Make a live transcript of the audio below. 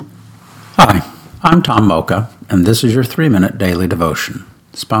I'm Tom Mocha, and this is your 3-minute daily devotion,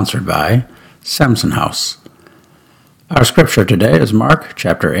 sponsored by Samson House. Our scripture today is Mark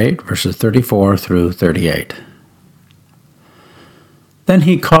chapter 8, verses 34 through 38. Then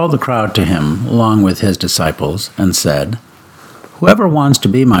he called the crowd to him along with his disciples and said, "Whoever wants to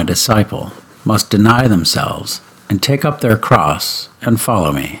be my disciple must deny themselves and take up their cross and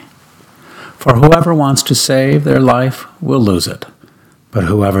follow me. For whoever wants to save their life will lose it. But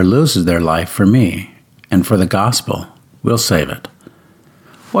whoever loses their life for me and for the gospel will save it.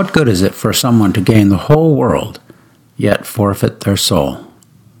 What good is it for someone to gain the whole world, yet forfeit their soul?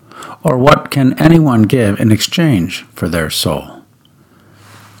 Or what can anyone give in exchange for their soul?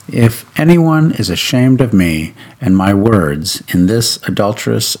 If anyone is ashamed of me and my words in this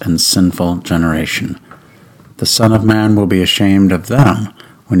adulterous and sinful generation, the Son of Man will be ashamed of them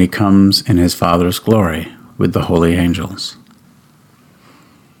when he comes in his Father's glory with the holy angels."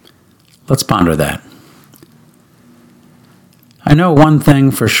 Let's ponder that. I know one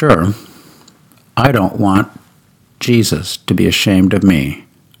thing for sure. I don't want Jesus to be ashamed of me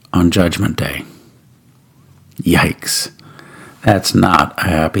on Judgment Day. Yikes. That's not a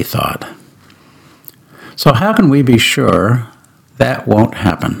happy thought. So how can we be sure that won't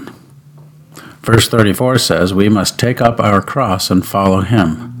happen? Verse 34 says we must take up our cross and follow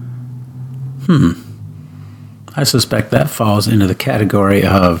him. I suspect that falls into the category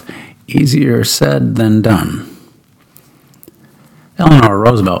of easier said than done. Eleanor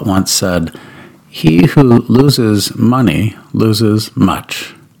Roosevelt once said, "He who loses money loses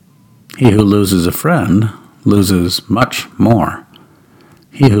much. He who loses a friend loses much more.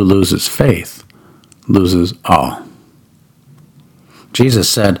 He who loses faith loses all." Jesus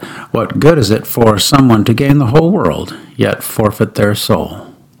said, "What good is it for someone to gain the whole world, yet forfeit their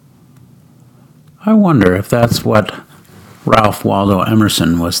soul?" I wonder if that's what Ralph Waldo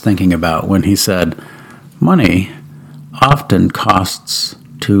Emerson was thinking about when he said, "Money often costs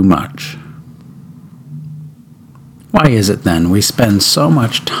too much." Why is it then we spend so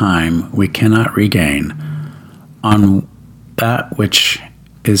much time we cannot regain on that which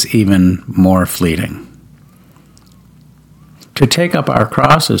is even more fleeting? To take up our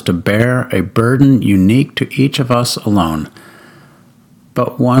cross is to bear a burden unique to each of us alone,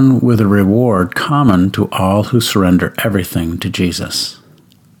 but one with a reward common to all who surrender everything to Jesus.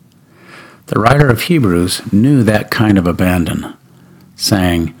 The writer of Hebrews knew that kind of abandon,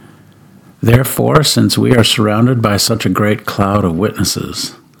 saying, "Therefore, since we are surrounded by such a great cloud of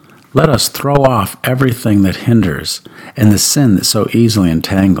witnesses, let us throw off everything that hinders and the sin that so easily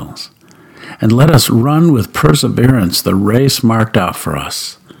entangles, and let us run with perseverance the race marked out for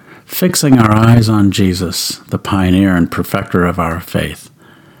us, fixing our eyes on Jesus, the pioneer and perfecter of our faith.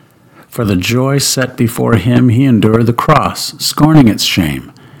 For the joy set before him he endured the cross, scorning its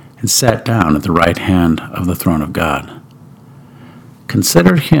shame, and sat down at the right hand of the throne of God.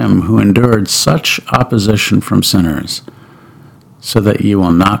 Consider him who endured such opposition from sinners, so that you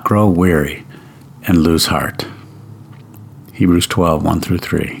will not grow weary and lose heart." Hebrews 12,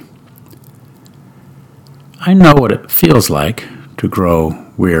 1-3. I know what it feels like to grow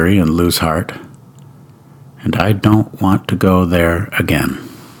weary and lose heart, and I don't want to go there again.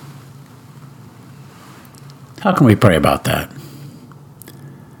 How can we pray about that?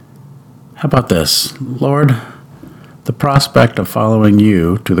 How about this? Lord, the prospect of following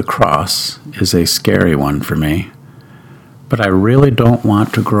you to the cross is a scary one for me, but I really don't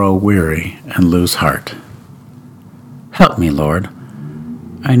want to grow weary and lose heart. Help me, Lord.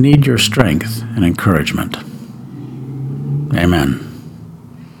 I need your strength and encouragement. Amen.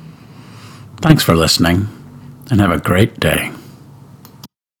 Thanks for listening, and have a great day.